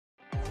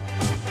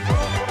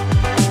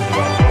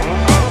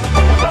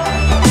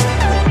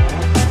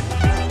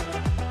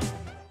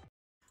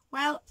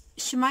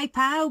Shmai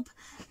Pawb,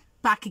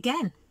 back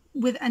again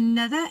with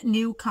another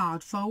new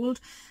card fold.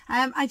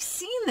 I've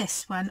seen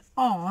this one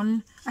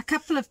on a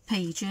couple of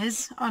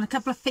pages, on a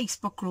couple of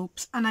Facebook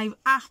groups, and I've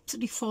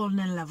absolutely fallen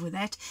in love with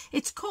it.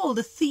 It's called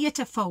the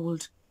Theatre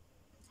Fold,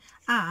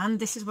 and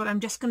this is what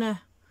I'm just going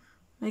to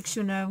make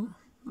sure now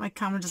my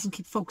camera doesn't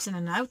keep focusing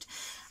in and out.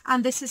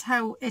 And this is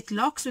how it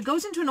looks. So it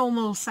goes into a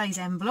normal size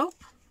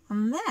envelope,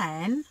 and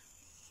then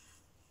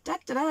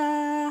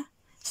da-da-da.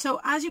 So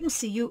as you can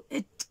see,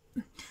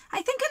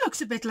 I think it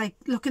looks a bit like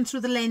looking through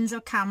the lens of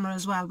a camera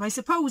as well, but I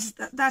suppose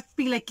that'd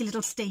be like a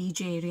little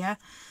stage area,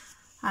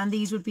 and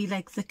these would be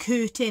like the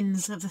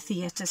curtains of the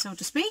theatre, so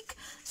to speak.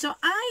 So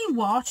I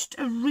watched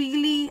a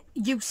really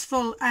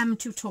useful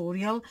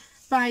tutorial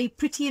by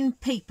Pretty in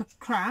Paper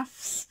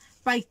Crafts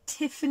by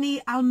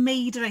Tiffany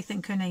Almeida, I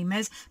think her name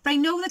is, but I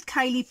know that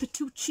Kylie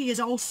Petrucci has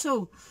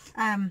also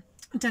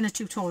done a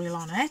tutorial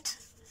on it,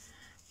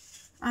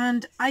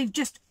 and I've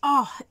just,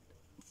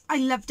 I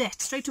loved it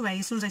straight away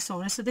as soon as I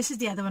saw it. So this is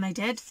the other one I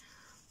did.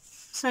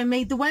 So I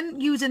made the one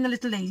using the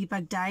little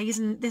ladybug dies,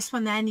 and this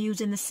one then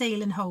using the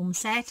Sail and Home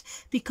set,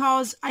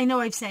 because I know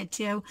I've said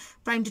to you,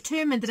 but I'm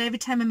determined that every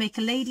time I make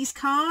a lady's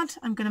card,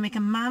 I'm going to make a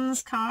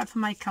man's card for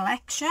my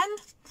collection.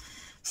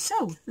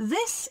 So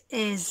this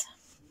is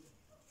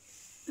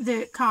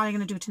the card I'm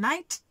going to do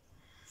tonight,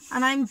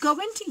 and I'm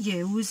going to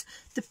use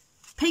the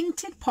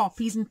Painted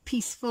Poppies and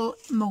Peaceful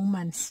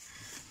Moments.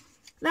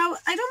 Now,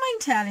 I don't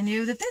mind telling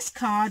you that this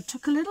card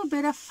took a little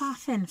bit of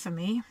faffing for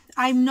me.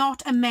 I'm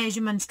not a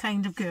measurements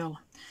kind of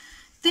girl.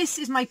 This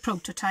is my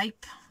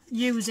prototype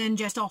using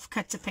just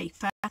offcuts of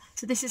paper.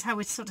 So this is how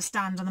it sort of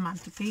stands on the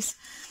mantelpiece.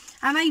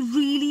 And I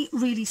really,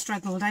 really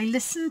struggled. I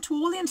listened to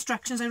all the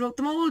instructions, I wrote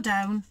them all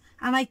down,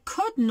 and I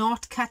could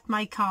not cut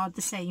my card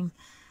the same.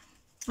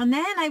 And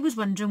then I was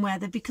wondering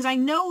whether, because I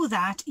know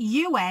that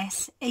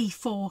US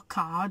A4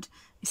 card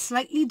is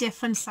slightly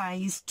different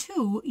size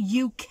to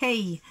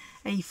UK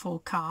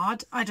A4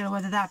 card. I don't know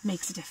whether that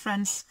makes a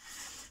difference,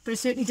 but it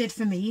certainly did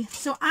for me.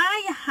 So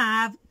I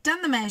have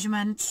done the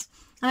measurements,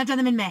 and I've done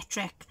them in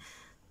metric.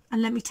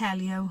 And let me tell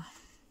you,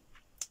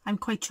 I'm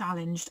quite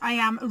challenged. I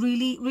am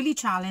really, really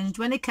challenged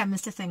when it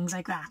comes to things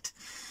like that.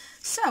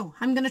 So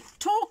I'm going to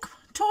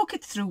talk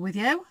it through with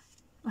you.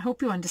 I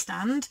hope you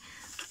understand.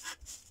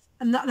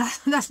 And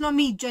that's not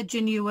me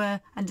judging you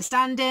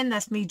understanding,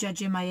 that's me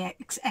judging my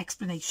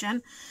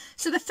explanation.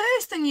 So the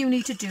first thing you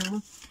need to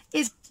do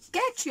is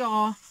get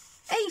your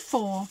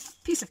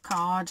A4 piece of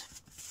card,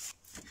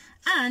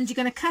 and you're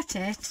going to cut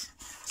it,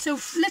 so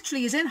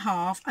literally is in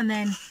half and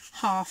then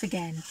half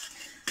again.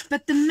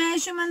 But the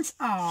measurements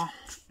are,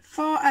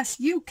 for us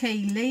UK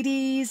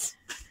ladies,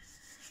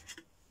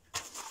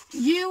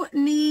 you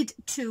need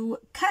to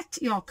cut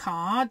your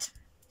card,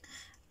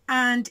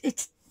 and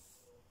it's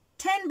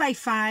 10 by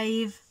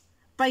 5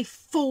 by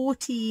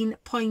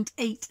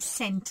 14.8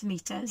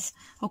 centimetres.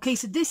 Okay,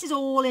 so this is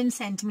all in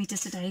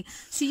centimetres today.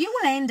 So you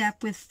will end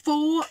up with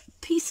 4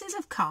 pieces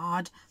of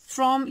card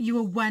from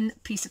your 1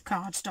 piece of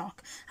cardstock.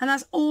 And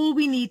that's all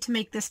we need to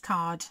make this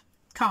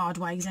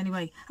card-wise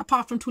anyway,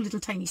 apart from 2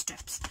 little tiny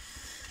strips.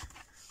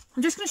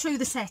 I'm just going to show you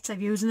the sets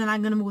I've used, and then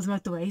I'm going to move them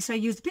out the way. So I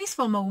used the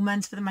Peaceful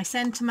Moments for my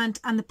sentiment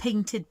and the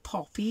Painted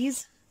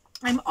Poppies.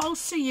 I'm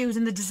also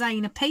using the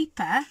designer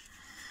paper.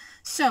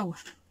 So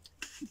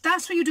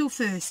that's what you do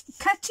first.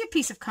 Cut your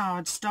piece of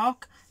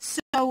cardstock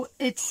so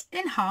it's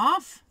in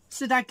half,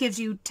 so that gives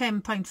you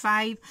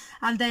 10.5,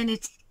 and then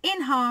it's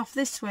in half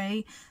this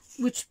way,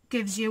 which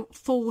gives you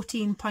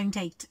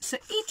 14.8. So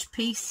each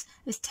piece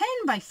is 10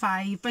 by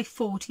 5 by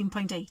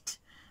 14.8.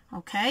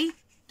 Okay,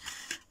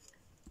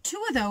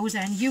 2 of those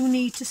then you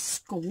need to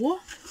score,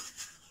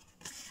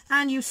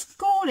 and you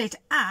score it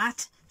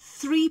at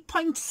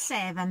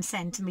 3.7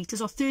 centimetres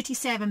or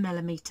 37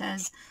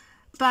 millimetres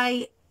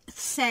by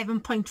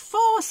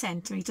 7.4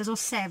 centimetres or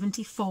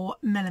 74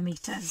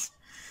 millimetres.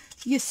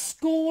 Your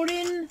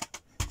scoring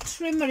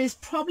trimmer is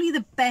probably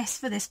the best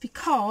for this,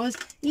 because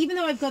even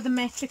though I've got the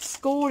metric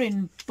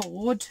scoring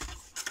board,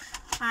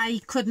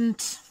 I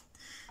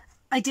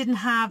didn't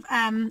have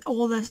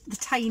all the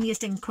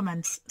tiniest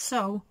increments.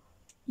 So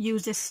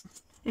use this.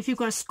 If you've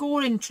got a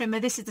scoring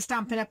trimmer, this is the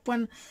Stampin' Up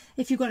one.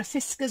 If you've got a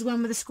Fiskars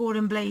one with a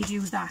scoring blade,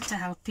 use that to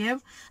help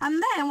you.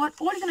 And then all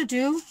you're going to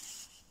do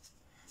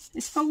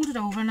is fold it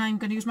over, and I'm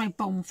going to use my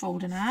bone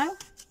folder now.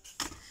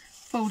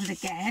 Fold it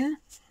again.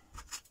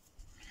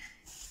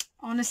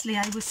 Honestly,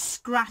 I was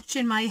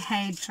scratching my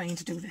head trying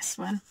to do this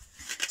one.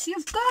 So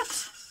you've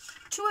got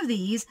 2 of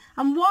these,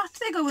 and what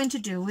they're going to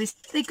do is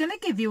they're going to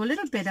give you a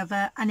little bit of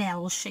an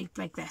L shape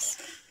like this.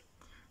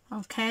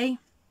 Okay,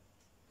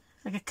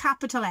 like a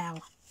capital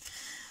L.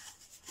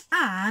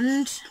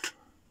 And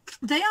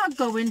they are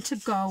going to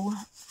go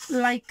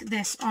like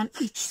this on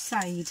each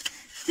side.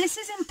 This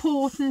is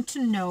important to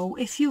know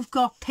if you've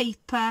got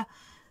paper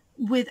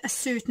with a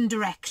certain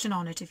direction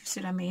on it, if you see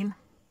what I mean.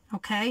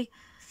 Okay,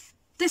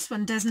 this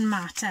one doesn't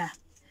matter,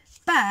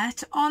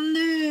 but on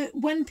the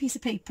 1 piece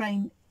of paper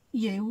I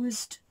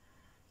used,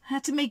 I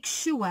had to make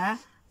sure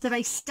that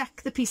I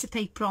stuck the piece of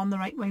paper on the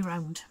right way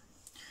round.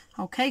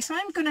 Okay, so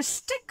I'm going to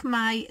stick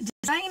my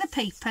designer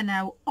paper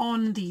now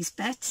on these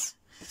bits.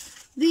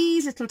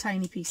 These little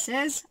tiny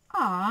pieces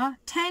are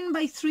 10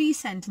 by 3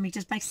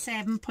 centimetres by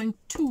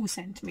 7.2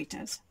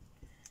 centimetres.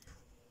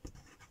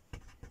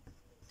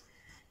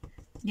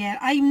 Yeah,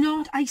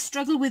 I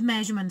struggle with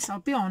measurements, I'll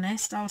be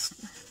honest.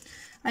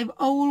 I've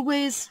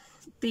always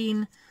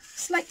been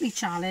slightly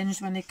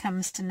challenged when it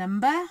comes to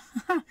number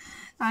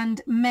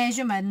and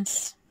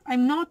measurements.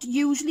 I'm not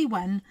usually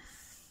one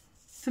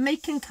for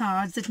making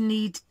cards that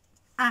need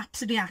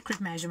absolutely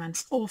accurate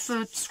measurements, or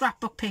for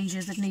scrapbook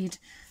pages that need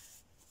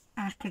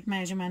accurate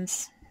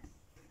measurements.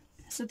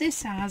 So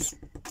this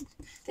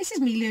is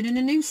me learning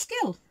a new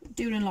skill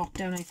during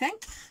lockdown, I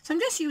think. So I'm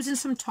just using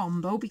some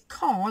Tombow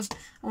because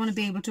I want to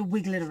be able to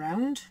wiggle it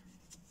around.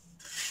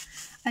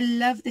 I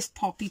love this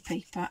poppy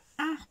paper,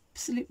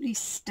 absolutely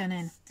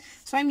stunning.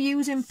 So I'm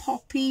using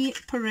Poppy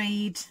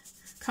Parade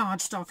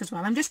cardstock as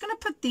well. I'm just going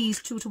to put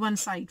these two to one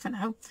side for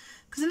now,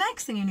 because the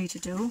next thing you need to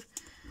do,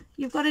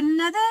 you've got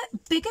another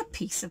bigger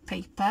piece of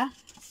paper,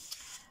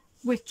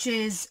 which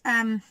is,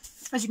 as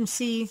you can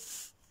see,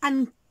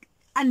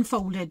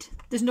 unfolded.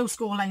 There's no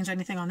score lines or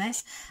anything on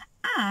this.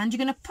 And you're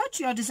going to put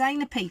your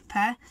designer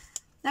paper.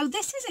 Now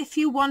this is if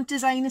you want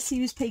designer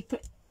series paper.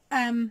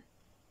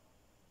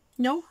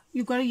 No,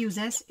 you've got to use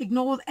this.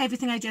 Ignore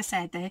everything I just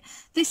said there.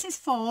 This is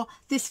for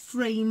this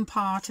frame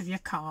part of your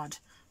card.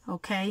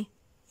 Okay,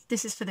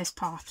 this is for this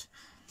part.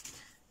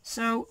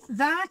 So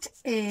that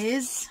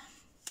is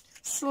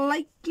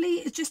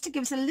slightly, just to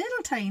give us a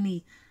little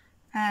tiny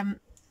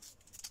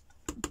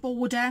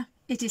border.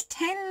 It is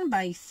 10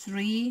 by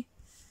 3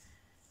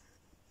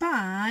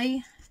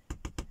 by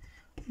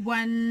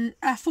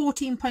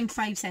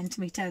 14.5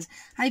 centimetres.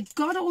 I've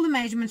got all the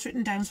measurements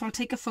written down, so I'll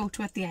take a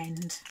photo at the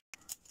end.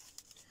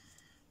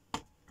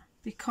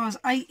 Because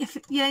if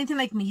you're anything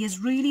like me, it's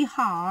really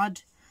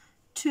hard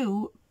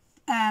to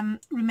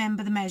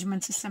remember the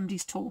measurements as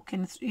somebody's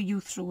talking you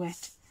through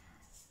it.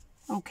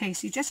 Okay,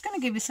 so you're just going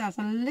to give yourself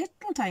a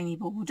little tiny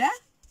border.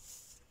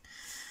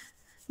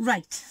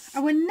 Right,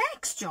 our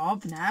next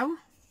job now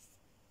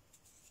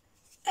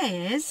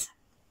is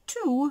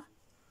to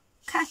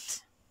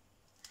cut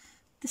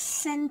the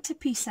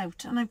centerpiece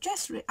out. And I've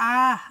just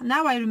now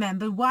I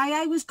remember why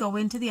I was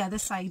going to the other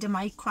side of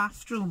my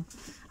craft room.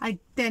 I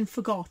then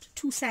forgot.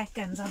 2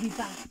 seconds, I'll be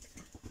back.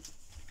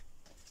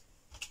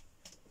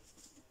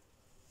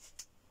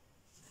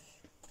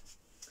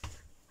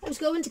 I was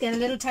going to get a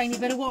little tiny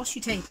bit of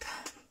washi tape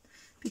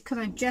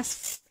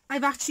because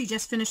I've actually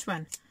just finished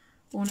one.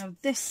 Oh no,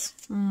 this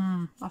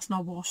that's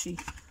not washi.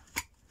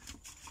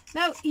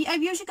 Now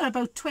I've usually got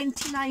about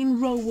 29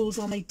 rolls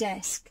on my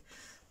desk,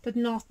 but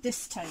not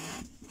this time.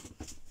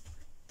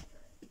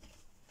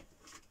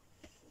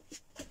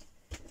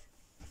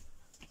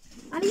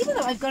 And even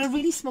though I've got a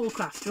really small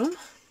craft room,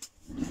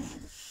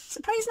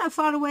 surprising how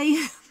far away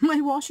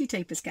my washi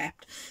tape is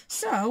kept.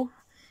 So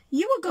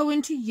you are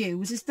going to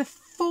use is the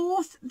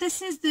 4th,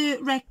 this is the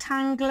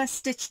rectangular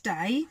stitch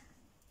die,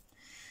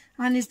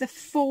 and is the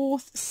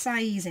 4th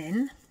size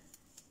in.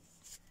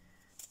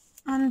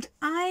 And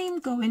I'm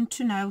going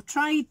to now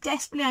try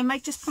desperately, I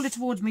might just pull it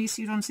towards me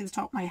so you don't see the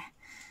top of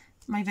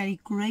my very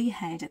grey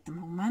head at the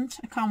moment.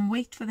 I can't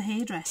wait for the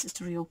hairdressers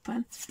to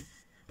reopen.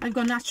 I've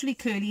got naturally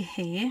curly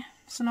hair,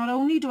 so not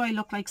only do I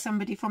look like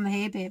somebody from the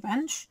Hair Bear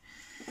bunch,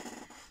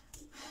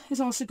 it's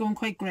also going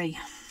quite grey.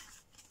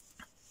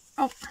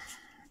 Oh,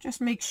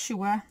 just make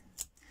sure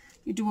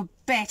you do a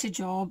better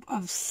job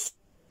of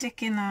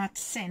sticking that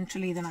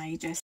centrally than I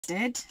just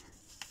did.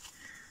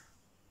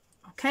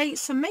 Okay,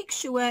 so make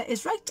sure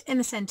it's right in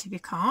the centre of your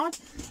card,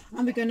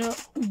 and we're going to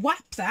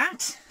whap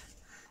that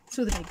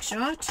through the big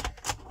shot.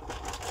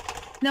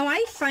 Now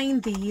I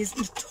find these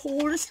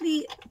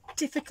notoriously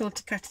difficult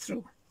to cut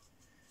through.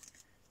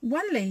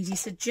 One lady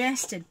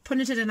suggested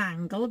putting it at an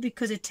angle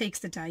because it takes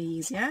the die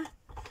easier,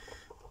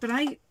 but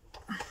I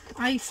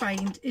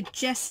find it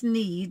just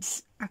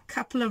needs a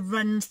couple of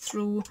runs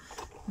through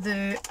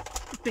the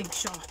big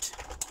shot.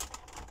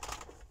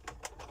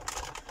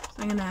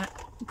 So I'm gonna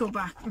go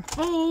back and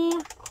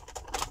forth.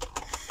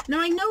 Now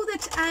I know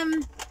that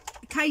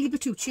Kylie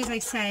Bertucci, as I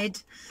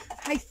said,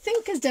 I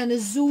think has done a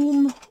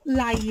Zoom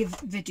live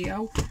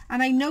video,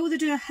 and I know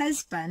that her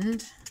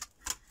husband,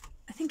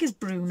 I think is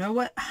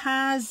Bruno,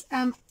 has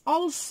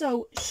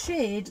also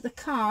shared the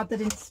card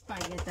that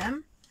inspired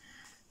them.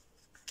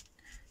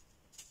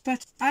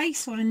 But I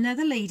saw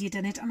another lady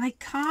done it, and I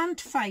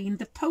can't find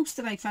the post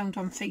that I found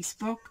on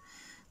Facebook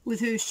with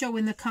her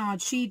showing the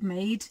card she'd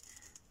made,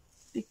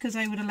 because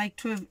I would have liked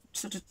to have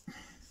sort of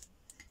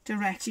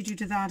directed you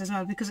to that as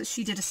well, because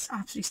she did an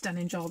absolutely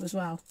stunning job as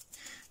well.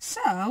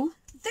 So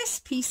this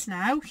piece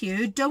now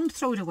here, don't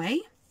throw it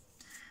away.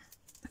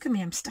 Look at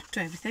me, I'm stuck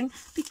to everything,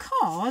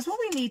 because what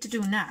we need to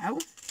do now,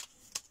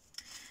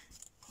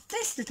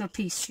 this little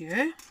piece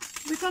here,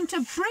 we're going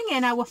to bring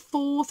in our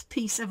 4th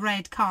piece of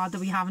red card that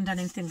we haven't done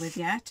anything with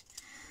yet.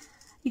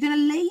 You're going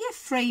to lay your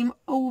frame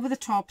over the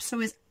top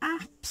so it's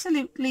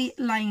absolutely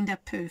lined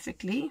up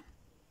perfectly,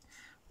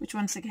 which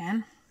once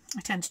again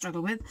I tend to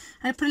struggle with.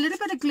 And I put a little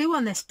bit of glue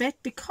on this bit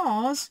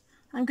because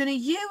I'm going to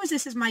use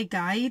this as my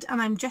guide,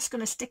 and I'm just going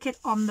to stick it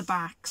on the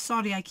back.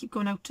 Sorry, I keep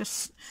going out to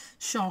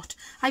shot.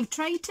 I've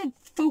tried to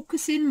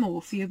focus in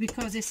more for you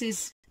because this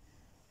is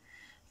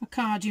a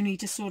card you need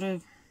to sort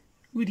of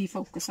really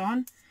focus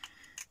on.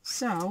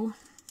 So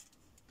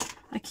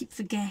I keep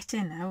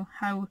forgetting now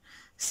how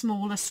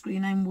small a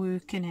screen I'm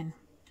working in.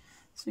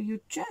 So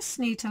you just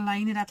need to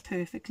line it up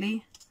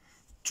perfectly.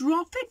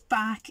 Drop it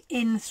back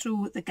in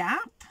through the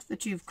gap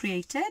that you've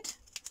created.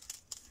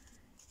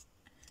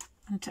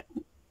 And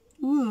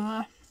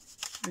there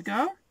we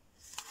go.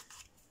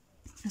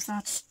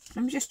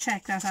 Let me just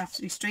check that's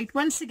absolutely straight.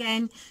 Once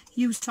again,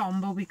 use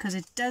Tombow because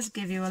it does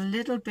give you a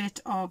little bit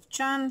of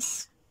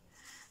chance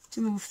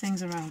to move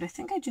things around. I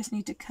think I just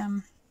need to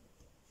come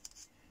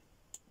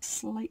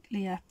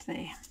slightly up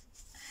there.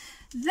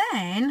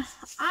 Then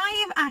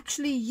I've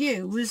actually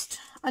used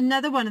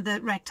another one of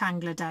the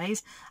rectangular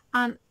dies,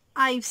 and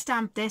I've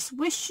stamped this,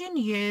 wishing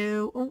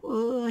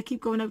you, I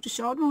keep going out of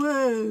shot,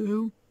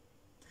 whoa,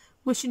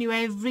 wishing you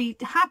every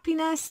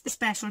happiness the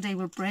special day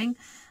will bring,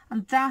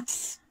 and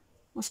that's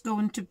what's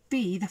going to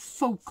be the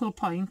focal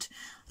point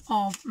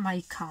of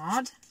my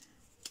card.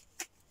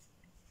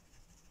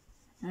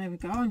 There we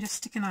go, I'm just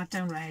sticking that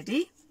down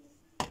ready.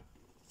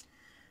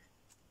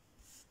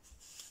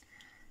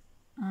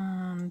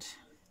 And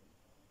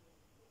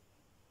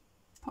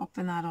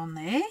popping that on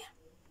there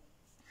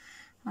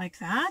like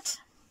that.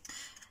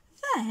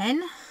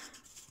 Then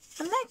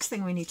the next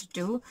thing we need to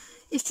do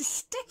is to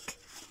stick,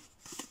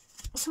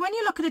 so when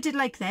you look at it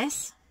like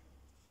this,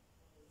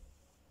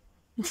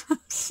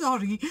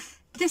 sorry,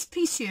 this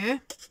piece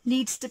here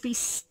needs to be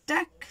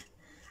stuck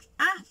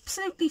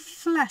absolutely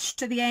flush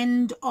to the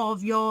end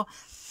of your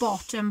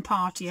bottom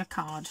part of your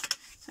card.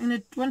 So I'm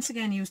going to once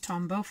again use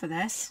Tombow for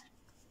this.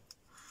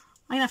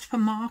 I'm going to have to put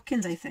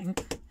markings, I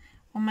think,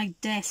 on my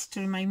desk to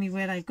remind me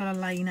where I've got to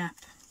line up.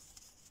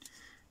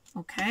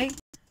 Okay,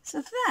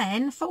 so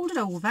then fold it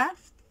over.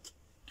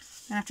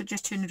 I have to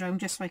just turn it around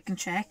just so I can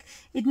check.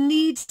 It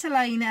needs to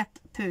line up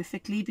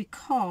perfectly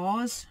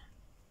because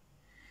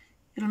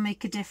it'll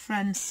make a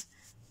difference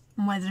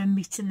on whether it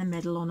meets in the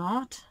middle or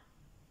not.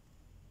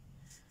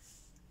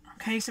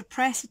 Okay, so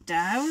press it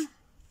down.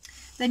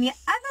 Then your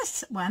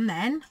other one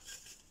then,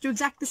 do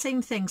exactly the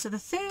same thing. So the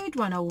third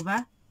one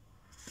over,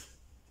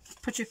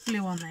 put your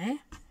glue on there.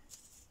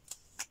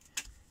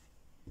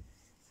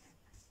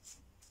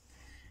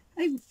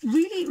 I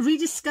really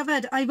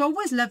rediscovered, I've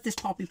always loved this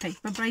poppy paper,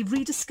 but I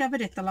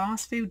rediscovered it the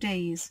last few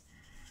days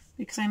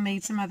because I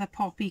made some other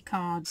poppy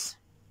cards.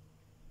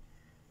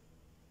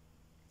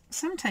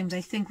 Sometimes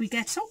I think we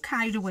get so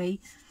carried away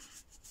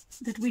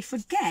that we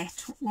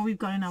forget what we've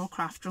got in our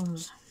craft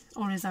rooms,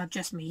 or is that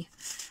just me?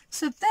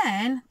 So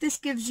then this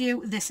gives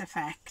you this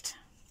effect.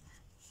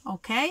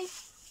 Okay,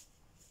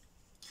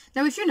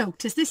 now if you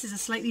notice, this is a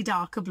slightly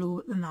darker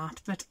blue than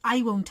that, but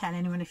I won't tell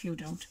anyone if you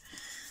don't.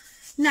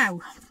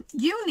 Now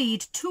you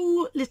need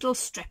two little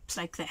strips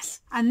like this,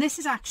 and this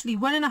is actually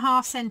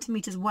 1.5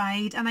 centimeters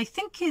wide, and I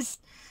think it's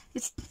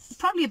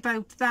probably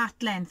about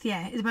that length.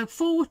 Yeah, it's about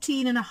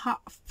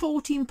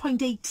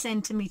 14.8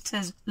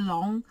 centimeters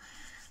long.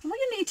 And what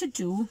you need to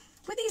do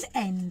with these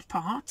end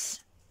parts,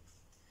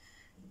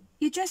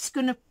 you're just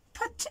going to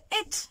put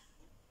it,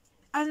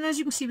 and as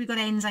you can see we've got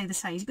ends either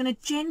side, you're going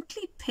to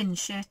gently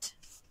pinch it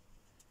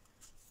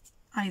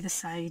either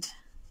side.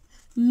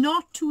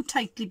 Not too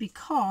tightly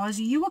because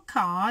your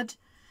card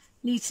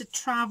needs to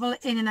travel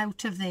in and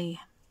out of there.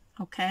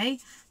 Okay,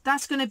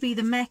 that's going to be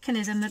the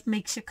mechanism that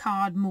makes your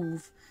card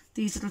move,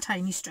 these little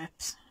tiny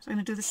strips. So I'm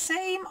going to do the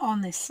same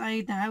on this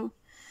side now.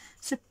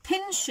 So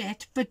pinch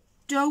it, but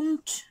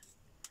don't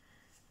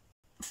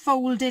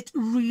fold it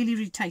really,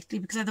 really tightly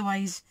because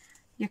otherwise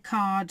your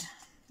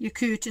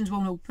curtains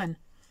won't open.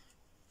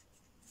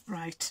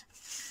 Right,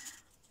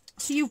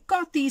 so you've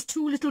got these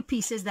two little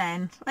pieces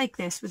then, like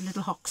this, with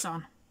little hooks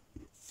on.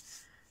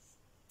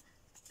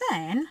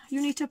 Then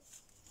you need to,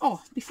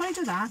 before I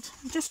do that,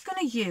 I'm just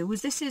going to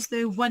use, this is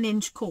the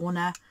 1-inch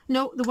corner,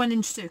 no, the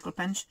 1-inch circle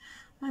punch.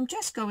 I'm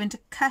just going to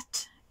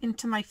cut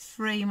into my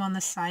frame on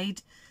the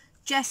side,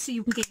 just so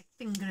you can get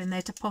your finger in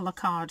there to pull the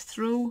card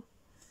through.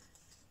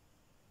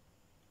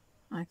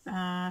 Like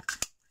that.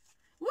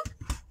 Whoop.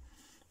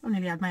 I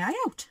nearly had my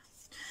eye out.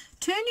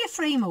 Turn your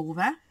frame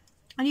over,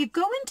 and you're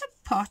going to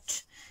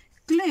put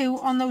glue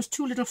on those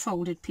two little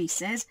folded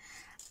pieces,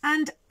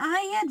 and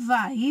I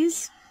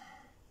advise,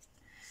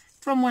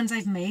 from ones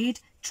I've made,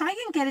 try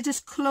and get it as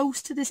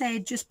close to this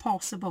edge as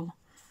possible.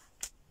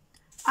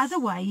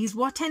 Otherwise,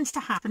 what tends to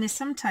happen is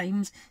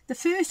sometimes the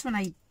first one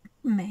I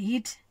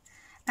made,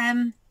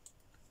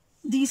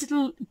 these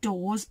little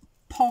doors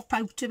pop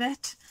out of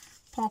it,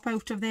 pop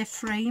out of their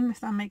frame,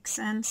 if that makes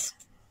sense.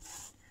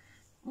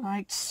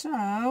 Right,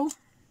 so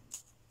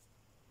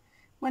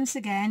once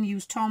again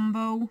use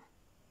Tombow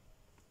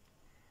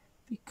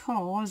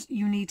because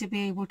you need to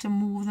be able to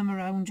move them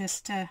around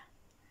just to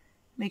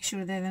make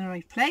sure they're in the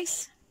right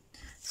place.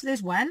 So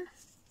there's one,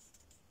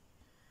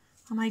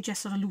 and I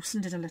just sort of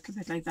loosened it a little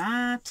bit like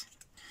that.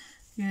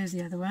 Here's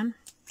the other one.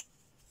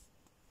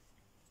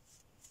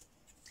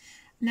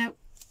 Now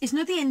it's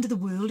not the end of the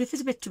world if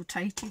it's a bit too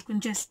tight. You can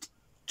just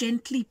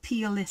gently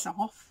peel this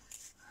off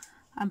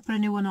and put a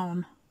new one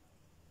on.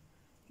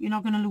 You're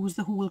not going to lose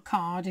the whole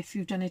card if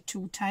you've done it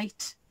too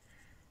tight.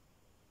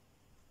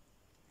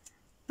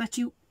 But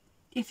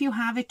if you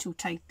have it too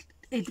tight,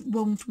 it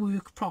won't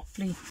work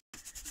properly.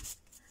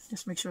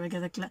 Just make sure I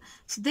get the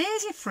so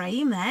there's your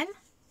frame then.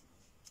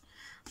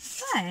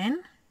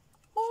 Then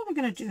all we're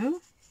going to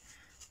do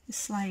is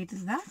slide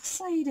that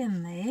side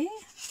in there.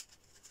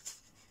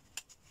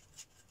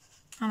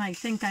 And I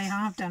think I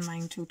have done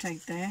mine too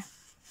tight there.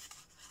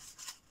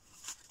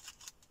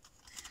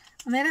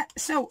 And then,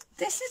 so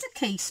this is a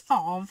case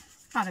of,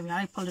 there we are,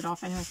 I pulled it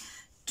off anyway.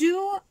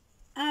 Do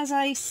as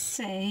I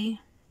say,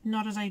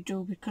 not as I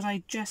do, because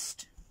I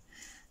just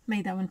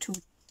made that one too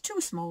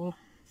small.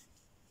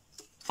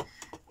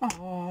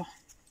 Oh,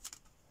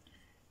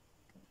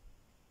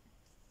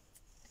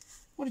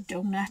 what a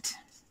donut.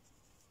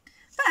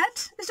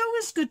 But it's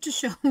always good to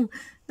show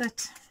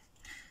that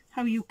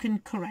how you can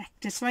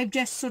correct it. So I've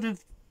just sort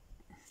of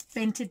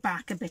bent it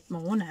back a bit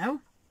more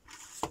now.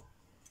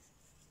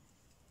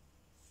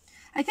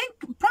 I think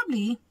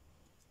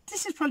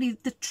this is probably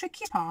the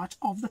tricky part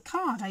of the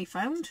card I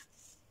found,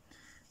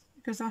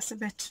 because that's a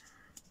bit,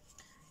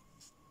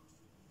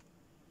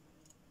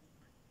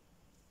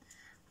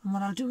 and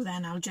what I'll do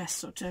then, I'll just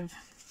sort of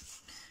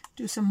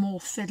do some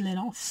more fiddling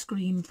off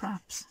screen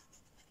perhaps.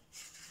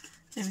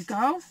 There we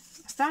go,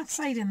 that's that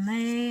side in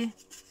there,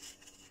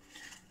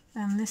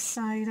 and this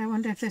side, I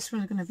wonder if this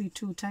one's going to be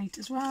too tight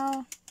as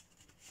well.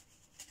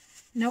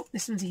 Nope,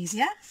 this one's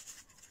easier.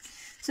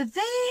 So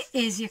there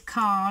is your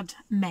card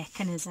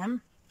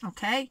mechanism,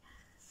 okay.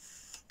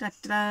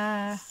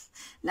 Now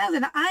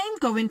then, I'm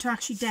going to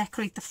actually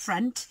decorate the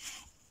front.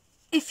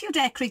 If you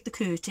decorate the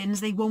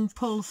curtains, they won't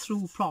pull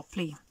through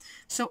properly.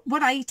 So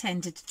what I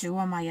tended to do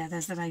on my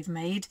others that I've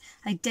made,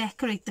 I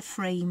decorate the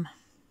frame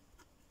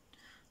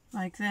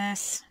like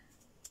this,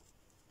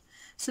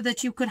 so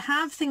that you could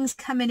have things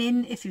coming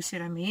in, if you see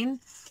what I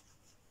mean.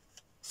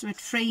 So it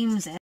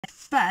frames it.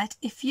 But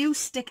if you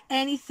stick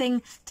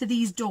anything to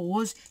these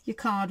doors, your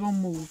card won't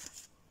move.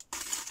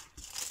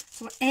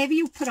 So whatever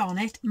you put on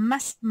it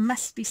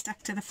must be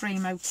stuck to the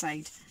frame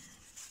outside.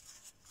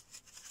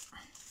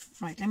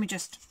 Right, let me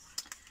just...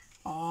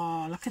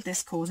 Oh, look at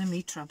this causing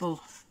me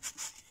trouble.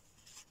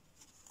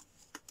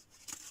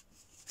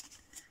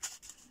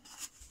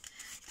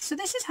 So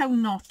this is how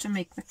not to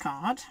make the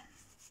card.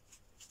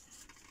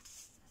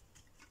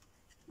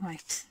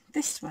 Right,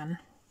 this one.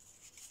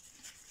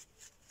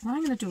 What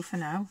I'm going to do for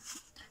now,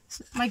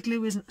 so my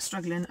glue isn't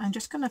struggling, I'm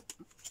just going to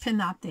pin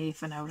that there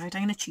for now, right?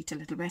 I'm going to cheat a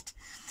little bit.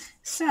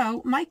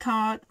 So my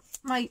card,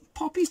 my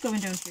poppy's going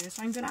down here,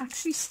 so I'm going to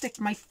actually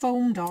stick my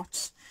foam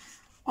dots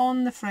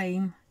on the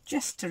frame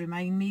just to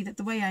remind me that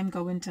the way I'm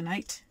going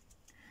tonight,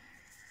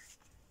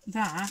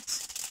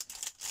 that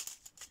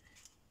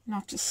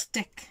not to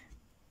stick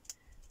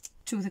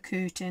to the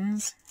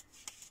curtains,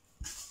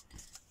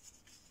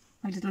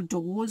 my little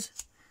doors.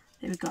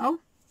 There we go,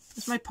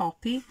 there's my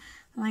poppy.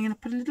 And I'm going to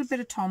put a little bit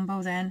of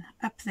Tombow then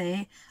up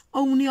there,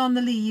 only on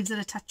the leaves that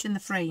are touching the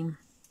frame.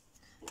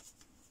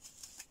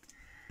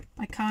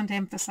 I can't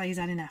emphasise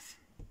that enough.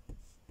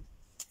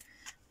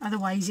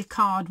 Otherwise your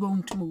card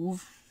won't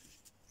move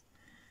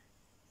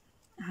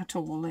at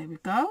all. There we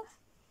go.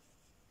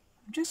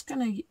 I'm just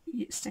going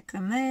to stick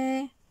them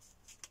there.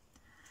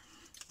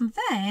 And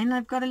then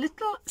I've got a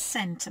little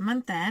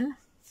sentiment then.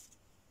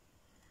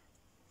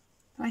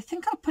 I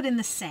think I'll put in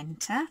the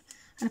centre,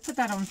 and I put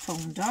that on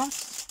foam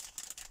dot.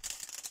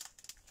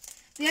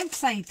 The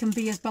outside can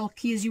be as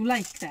bulky as you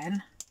like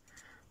then,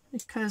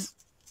 because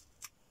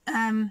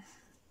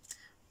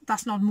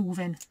that's not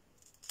moving.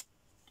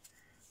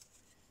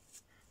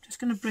 Just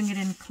going to bring it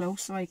in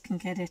close so I can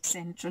get it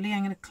centrally.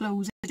 I'm going to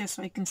close it just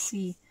so I can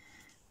see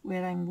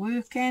where I'm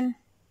working.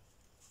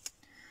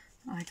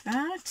 Like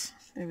that.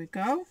 There we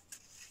go.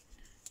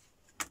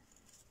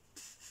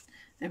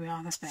 There we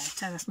are, that's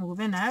better. That's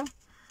moving now.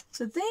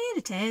 So there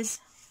it is.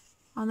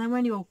 And then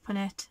when you open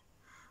it,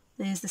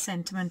 there's the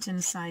sentiment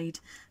inside.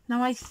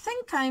 Now I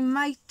think I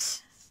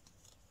might,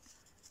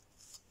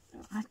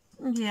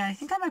 I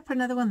think I might put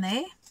another one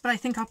there, but I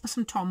think I'll put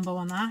some Tombow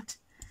on that.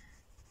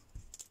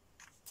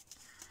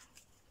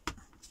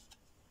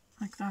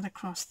 Like that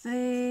across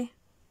there.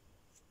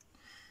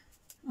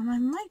 And I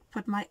might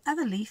put my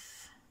other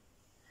leaf,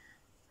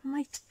 I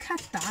might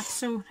cut that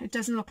so it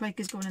doesn't look like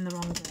it's going in the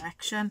wrong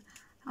direction,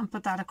 and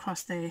put that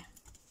across there.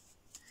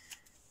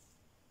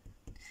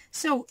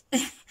 So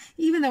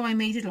even though I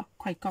made it look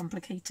quite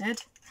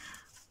complicated,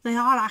 they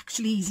are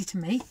actually easy to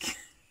make.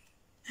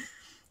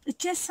 It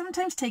just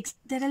sometimes takes,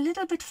 they're a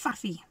little bit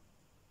faffy.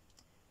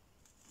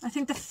 I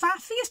think the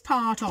faffiest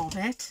part of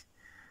it,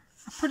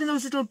 I'm putting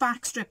those little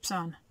back strips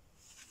on.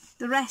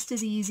 The rest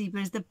is easy,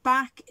 whereas the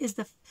back is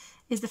the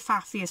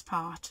faffiest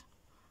part.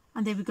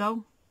 And there we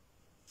go.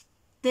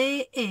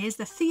 There is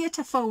the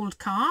theatre fold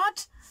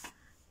card.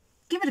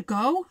 Give it a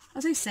go.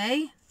 As I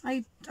say,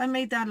 I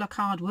made that look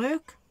hard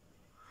work.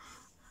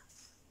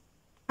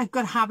 I've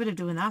got a habit of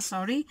doing that,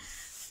 sorry.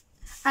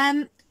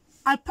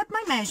 I'll put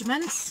my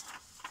measurements.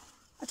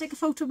 I'll take a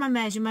photo of my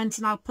measurements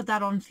and I'll put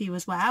that on for you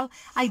as well.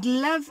 I'd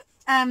love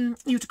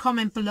you to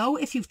comment below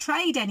if you've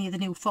tried any of the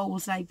new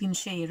folds that I've been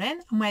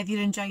sharing and whether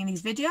you're enjoying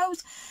these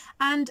videos.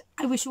 And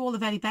I wish you all the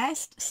very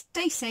best.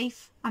 Stay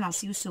safe and I'll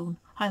see you soon.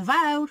 Hwyl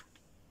fawr.